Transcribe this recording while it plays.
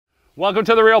Welcome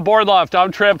to the Real Board Loft.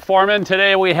 I'm Trip Forman.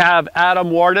 Today we have Adam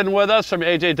Warden with us from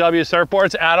AJW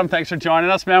Surfboards. Adam, thanks for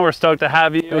joining us, man. We're stoked to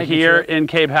have you here in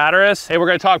Cape Hatteras. Hey, we're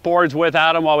going to talk boards with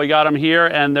Adam while we got him here,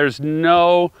 and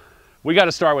we got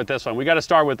to start with this one. We got to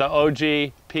start with the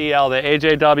OG PL, the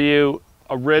AJW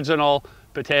original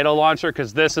potato launcher,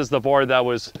 because this is the board that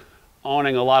was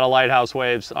owning a lot of lighthouse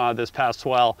waves this past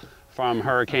swell from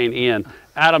Hurricane Ian.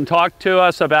 Adam, talk to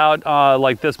us about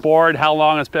like this board, how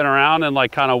long it's been around, and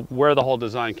like kind of where the whole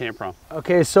design came from.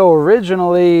 Okay, so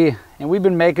originally, and we've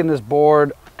been making this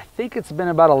board, I think it's been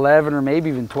about 11 or maybe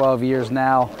even 12 years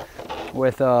now,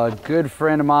 with a good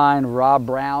friend of mine, Rob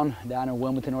Brown, down in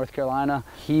Wilmington, North Carolina.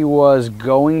 He was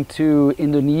going to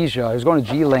Indonesia. He was going to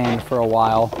G-Land for a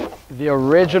while. The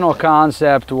original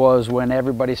concept was when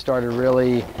everybody started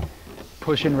really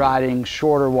pushing riding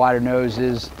shorter, wider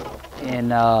noses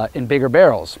in bigger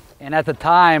barrels. And at the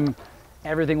time,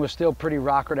 everything was still pretty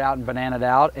rockered out and bananaed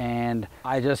out, and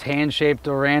I just hand-shaped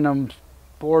a random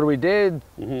board we did,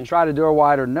 try to do a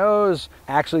wider nose.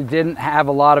 Actually didn't have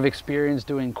a lot of experience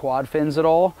doing quad fins at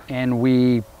all, and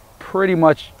we pretty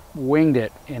much winged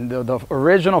it. And the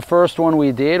original first one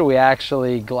we did, we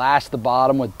actually glassed the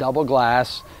bottom with double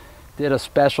glass, did a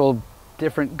special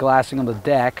different glassing on the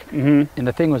deck, and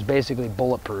the thing was basically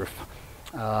bulletproof.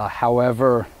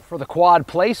 However, for the quad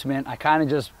placement, I kind of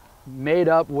just made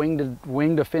up,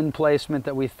 winged a fin placement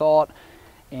that we thought,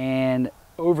 and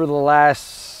over the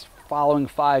last following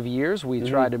 5 years, we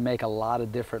tried to make a lot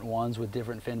of different ones with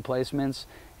different fin placements,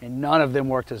 and none of them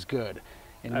worked as good.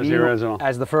 And as the original.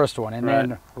 As the first one. And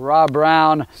then Rob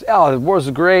Brown, oh, the board's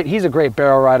great. He's a great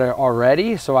barrel rider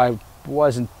already, so I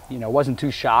wasn't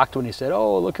too shocked when he said,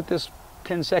 oh, look at this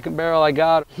 10-second barrel I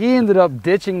got. He ended up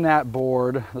ditching that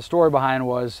board. The story behind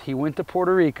was he went to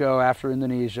Puerto Rico after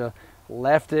Indonesia,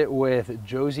 left it with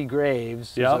Josie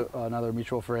Graves, who's another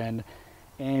mutual friend,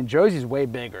 and Josie's way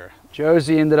bigger.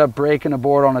 Josie ended up breaking a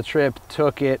board on a trip,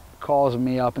 took it, calls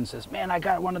me up and says, man, I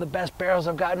got one of the best barrels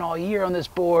I've gotten all year on this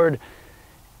board.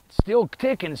 Still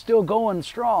ticking, still going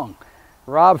strong.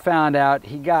 Rob found out,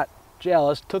 he got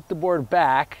jealous, took the board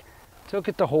back, took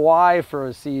it to Hawaii for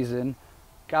a season,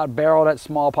 got barreled at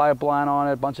Small Pipeline on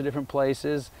it, a bunch of different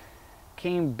places,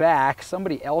 came back,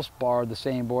 somebody else borrowed the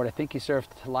same board, I think he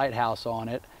surfed Lighthouse on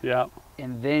it. Yeah.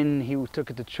 And then he took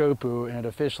it to Chopu, and it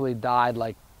officially died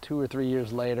like 2 or 3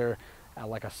 years later at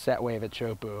like a set wave at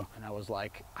Chopu. And I was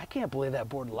like, I can't believe that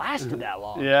board lasted that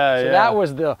long. So that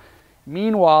was the,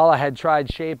 meanwhile, I had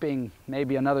tried shaping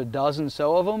maybe another dozen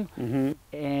so of them,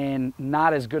 and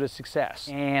not as good a success.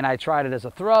 And I tried it as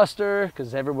a thruster,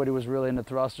 because everybody was really into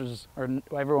thrusters, or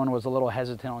everyone was a little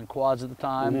hesitant on quads at the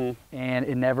time, and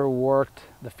it never worked.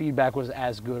 The feedback was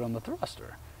as good on the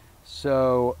thruster.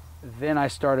 So then I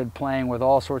started playing with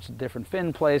all sorts of different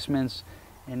fin placements,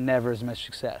 and never as much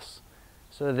success.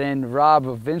 So then Rob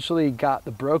eventually got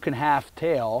the broken half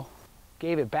tail,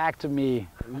 gave it back to me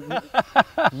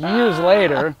years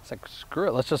later. It's like, screw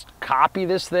it, let's just copy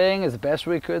this thing as best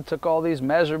we could, took all these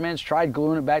measurements, tried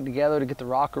gluing it back together to get the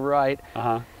rocker right,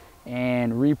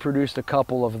 and reproduced a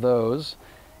couple of those.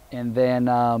 And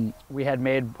then we had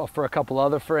made for a couple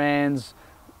other friends,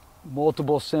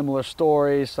 multiple similar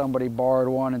stories. Somebody borrowed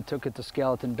one and took it to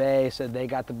Skeleton Bay, said they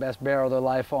got the best barrel of their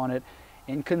life on it.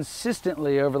 And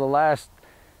consistently over the last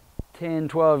 10,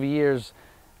 12 years,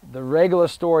 the regular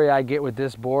story I get with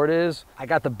this board is, I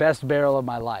got the best barrel of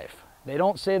my life. They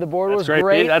don't say the board was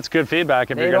great. That's good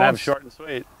feedback if you're gonna have short and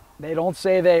sweet. They don't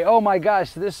say oh my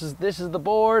gosh, this is the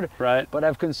board. Right. But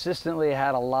I've consistently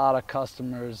had a lot of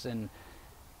customers, and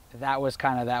that was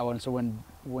kind of that one. So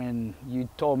when you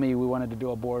told me we wanted to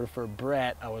do a board for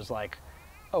Brett, I was like,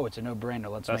 oh, it's a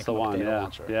no-brainer. Let's make a potato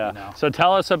launcher. Yeah. You know? So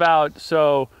tell us about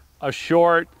a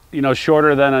short,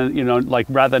 shorter than like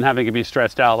rather than having it be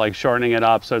stretched out, like shortening it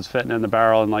up so it's fitting in the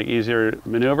barrel and like easier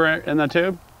maneuver in the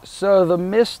tube. So the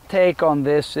mistake on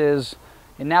this is,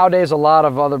 and nowadays a lot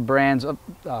of other brands,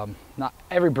 not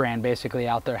every brand basically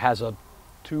out there has a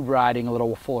tube riding, a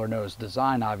little fuller nose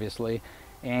design, obviously.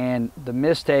 And the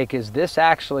mistake is this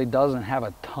actually doesn't have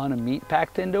a ton of meat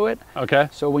packed into it. Okay.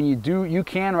 So when you do, you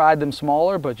can ride them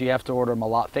smaller, but you have to order them a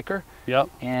lot thicker. Yep.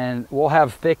 And we'll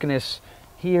have thickness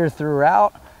here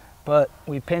throughout, but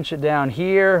we pinch it down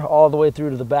here all the way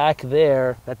through to the back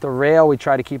there. At the rail, we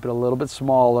try to keep it a little bit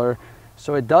smaller.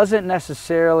 So it doesn't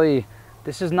necessarily,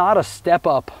 this is not a step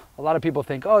up. A lot of people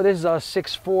think, oh, this is a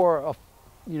 6'4",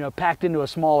 packed into a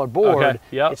smaller board. Okay.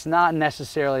 Yep. It's not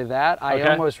necessarily that. I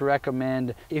almost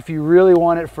recommend, if you really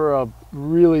want it for a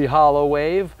really hollow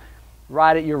wave,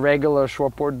 ride at your regular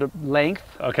shortboard length.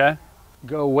 Okay.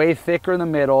 Go way thicker in the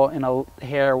middle and a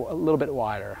hair a little bit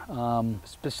wider.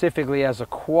 Specifically as a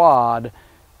quad,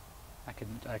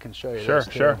 I can show you. Sure, this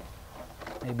too. sure.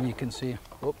 Maybe you can see.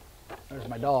 Oh, there's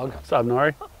my dog. What's up,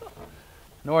 Nori?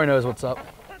 Nori knows what's up.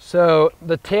 So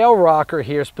the tail rocker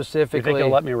here specifically. You think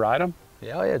you'll let me ride him?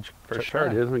 Yeah, yeah, for sure,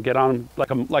 dude. We get on like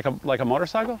a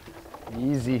motorcycle.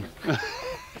 Easy.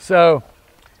 So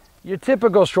your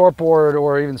typical shortboard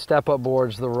or even step-up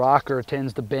boards, the rocker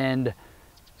tends to bend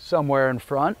somewhere in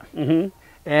front. Mm-hmm.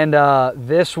 And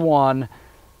this one,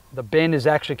 the bend is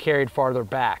actually carried farther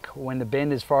back. When the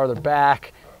bend is farther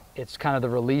back, it's kind of the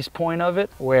release point of it,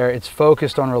 where it's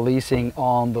focused on releasing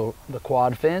on the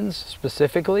quad fins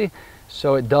specifically.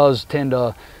 So it does tend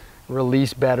to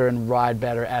release better and ride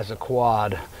better as a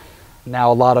quad.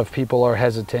 Now, a lot of people are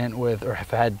hesitant with, or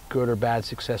have had good or bad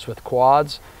success with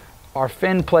quads. Our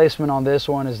fin placement on this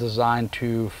one is designed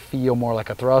to feel more like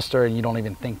a thruster, and you don't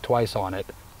even think twice on it.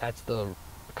 That's the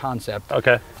concept.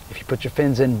 Okay. If you put your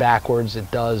fins in backwards,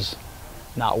 it does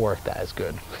not work that as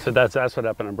good. So that's what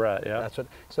happened to Brett, yeah?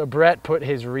 So Brett put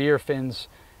his rear fins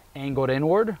angled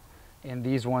inward, and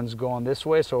these ones going this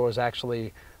way, so it was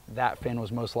actually, that fin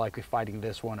was most likely fighting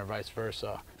this one or vice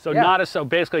versa. So yeah. So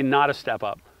basically not a step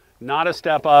up. Not a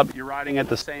step up, you're riding at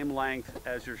the same length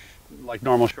as your like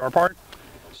normal short part?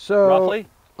 So roughly?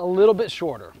 A little bit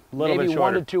shorter. Maybe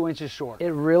 1 to 2 inches shorter. It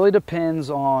really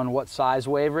depends on what size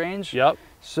wave range. Yep.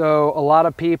 So a lot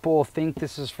of people think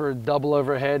this is for double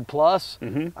overhead plus.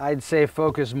 Mm-hmm. I'd say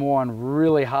focus more on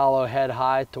really hollow head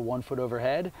high to 1 foot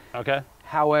overhead. Okay.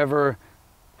 However,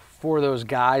 for those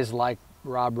guys like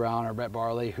Rob Brown or Brett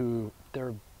Barley who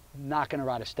they're not going to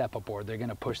ride a step-up board, they're going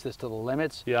to push this to the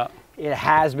limits. Yeah. It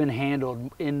has been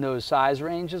handled in those size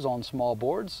ranges on small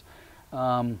boards,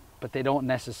 but they don't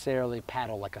necessarily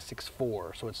paddle like a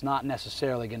 6'4", so it's not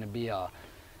necessarily going to be a,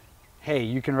 hey,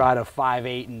 you can ride a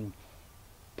 5'8" and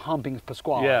pumping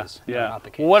Pasquales. Yeah, yeah. Not the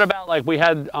case. Well, what about, like, we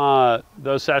had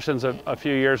those sessions a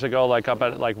few years ago, like up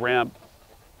at like ramp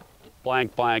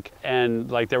blank blank, and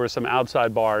like there were some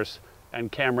outside bars, and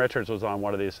Cam Richards was on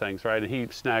one of these things, right? And he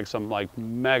snagged some like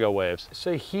mega waves.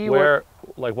 So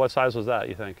like what size was that,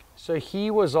 you think? So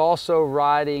he was also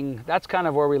riding, that's kind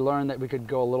of where we learned that we could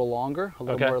go a little longer, a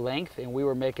little more length, and we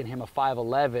were making him a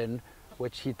 5'11",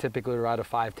 which he typically would ride a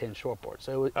 5'10" shortboard.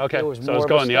 So it was more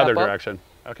going the other up. direction.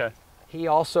 Okay. He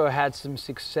also had some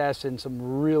success in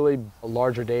some really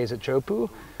larger days at Chopu,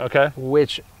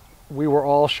 which we were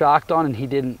all shocked on, and he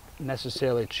didn't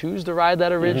necessarily choose to ride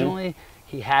that originally. Mm-hmm.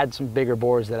 He had some bigger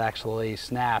boards that actually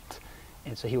snapped,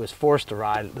 and so he was forced to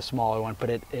ride the smaller one, but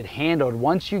it handled.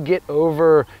 Once you get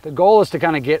over, the goal is to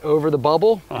kind of get over the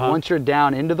bubble. Once you're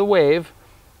down into the wave,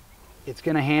 it's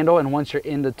going to handle, and once you're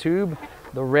in the tube,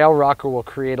 the rail rocker will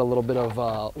create a little bit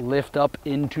of lift up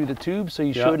into the tube, so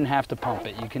you shouldn't have to pump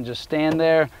it. You can just stand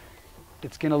there,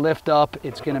 it's going to lift up,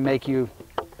 it's going to make you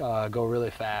go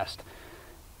really fast.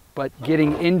 But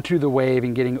getting into the wave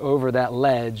and getting over that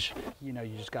ledge, you know,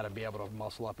 you just got to be able to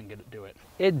muscle up and do it.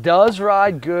 It does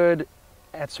ride good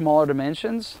at smaller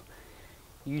dimensions.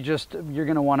 You're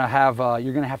going to want to have,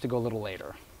 you're going to have to go a little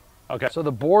later. Okay. So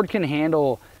the board can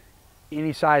handle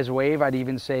any size wave. I'd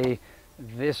even say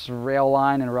this rail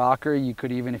line and rocker, you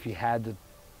could even, if you had to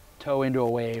tow into a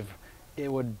wave, it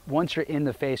would, once you're in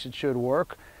the face, it should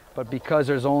work. But because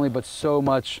there's only but so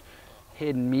much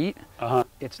hidden meat,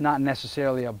 it's not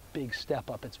necessarily a big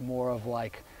step up. It's more of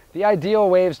like, the ideal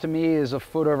waves to me is a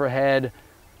foot overhead,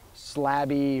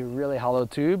 slabby, really hollow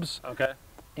tubes. Okay.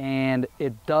 And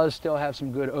it does still have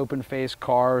some good open face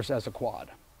cars as a quad.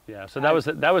 Yeah, so that was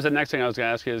the next thing I was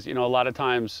gonna ask you is, you know, a lot of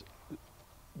times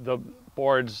the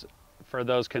boards for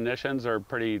those conditions are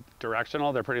pretty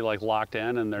directional. They're pretty like locked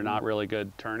in, and they're not really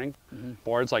good turning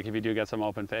boards. Like if you do get some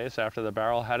open face after the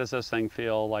barrel, how does this thing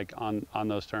feel like on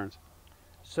those turns?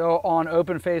 So on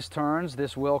open face turns,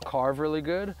 this will carve really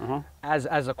good as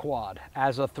a quad.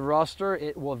 As a thruster,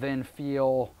 it will then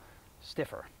feel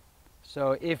stiffer.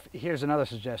 So here's another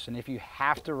suggestion. If you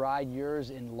have to ride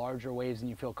yours in larger waves than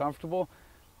you feel comfortable,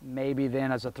 maybe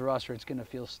then as a thruster, it's gonna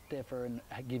feel stiffer and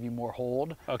give you more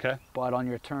hold. Okay. But on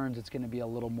your turns, it's gonna be a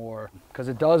little more, because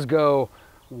it does go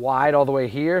wide all the way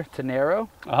here to narrow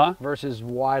versus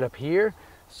wide up here.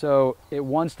 So it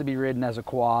wants to be ridden as a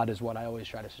quad is what I always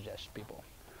try to suggest to people.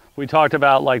 We talked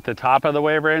about like the top of the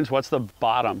wave range. What's the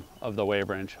bottom of the wave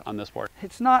range on this board?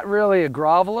 It's not really a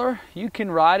groveler. You can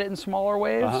ride it in smaller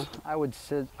waves. I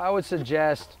would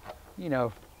suggest, you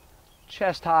know,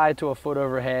 chest high to a foot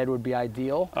overhead would be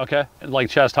ideal. Okay, like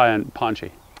chest high and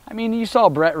punchy. I mean, you saw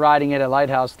Brett riding it at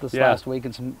Lighthouse this last week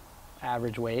in some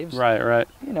average waves. Right, right.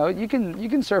 You know, you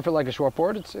can surf it like a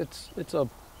shortboard. It's a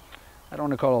I don't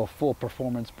want to call it a full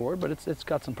performance board, but it's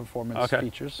got some performance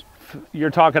features. You're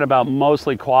talking about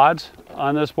mostly quads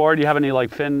on this board. Do you have any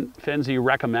like fins you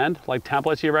recommend, like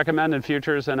templates you recommend in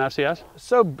futures and FCS?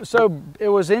 So it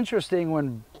was interesting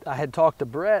when I had talked to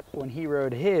Brett when he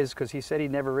rode his, because he said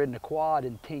he'd never ridden a quad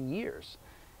in 10 years.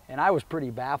 And I was pretty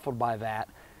baffled by that.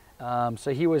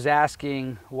 So he was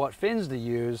asking what fins to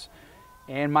use.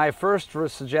 And my first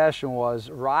suggestion was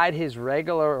ride his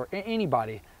regular, or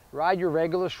anybody, ride your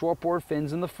regular shortboard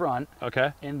fins in the front.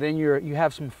 Okay. And then you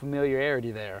have some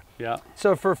familiarity there. Yeah.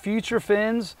 So for future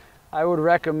fins, I would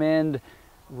recommend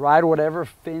ride whatever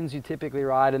fins you typically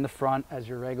ride in the front as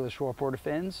your regular shortboard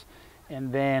fins.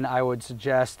 And then I would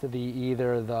suggest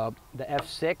either the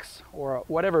F6 or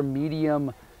whatever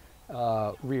medium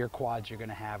rear quads you're going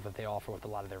to have that they offer with a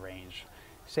lot of their range.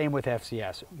 Same with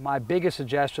FCS. My biggest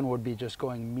suggestion would be just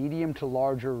going medium to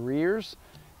larger rears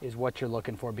is what you're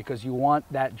looking for, because you want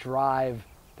that drive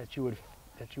that you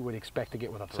would expect to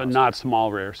get with a thruster. So not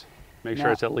small rears. Make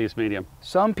sure it's at least medium.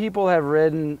 Some people have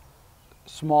ridden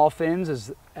small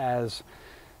fins as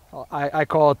I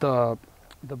call it the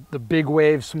big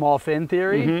wave small fin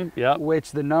theory,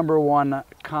 which the #1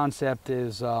 concept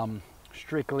is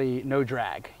strictly no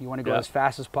drag. You want to go as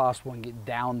fast as possible and get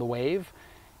down the wave,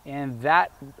 and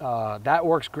that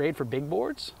works great for big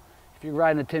boards. If you're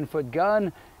riding a 10-foot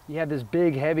gun, you have this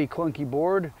big, heavy, clunky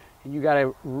board, and you got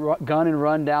to gun and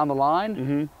run down the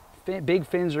line. Big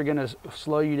fins are going to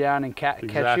slow you down and catch you.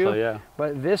 Yeah.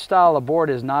 But this style of board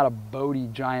is not a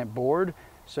boaty giant board,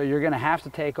 so you're going to have to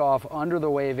take off under the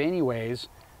wave anyways,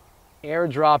 air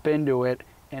drop into it,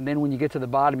 and then when you get to the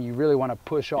bottom, you really want to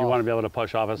push off. You want to be able to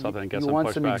push off of something and get some pushback. You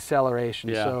want some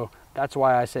acceleration, so that's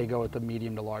why I say go with the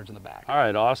medium to large in the back. All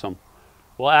right, awesome.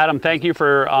 Well, Adam, thank you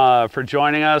for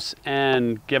joining us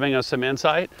and giving us some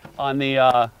insight on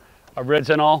the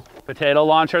original potato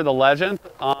launcher, the Legend.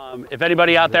 If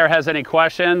anybody out there has any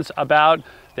questions about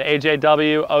the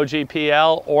AJW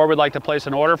OGPL or would like to place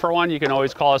an order for one, you can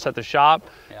always call us at the shop,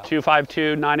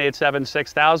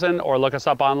 252-987-6000, or look us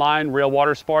up online,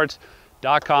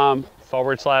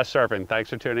 realwatersports.com/surfing. Thanks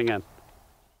for tuning in.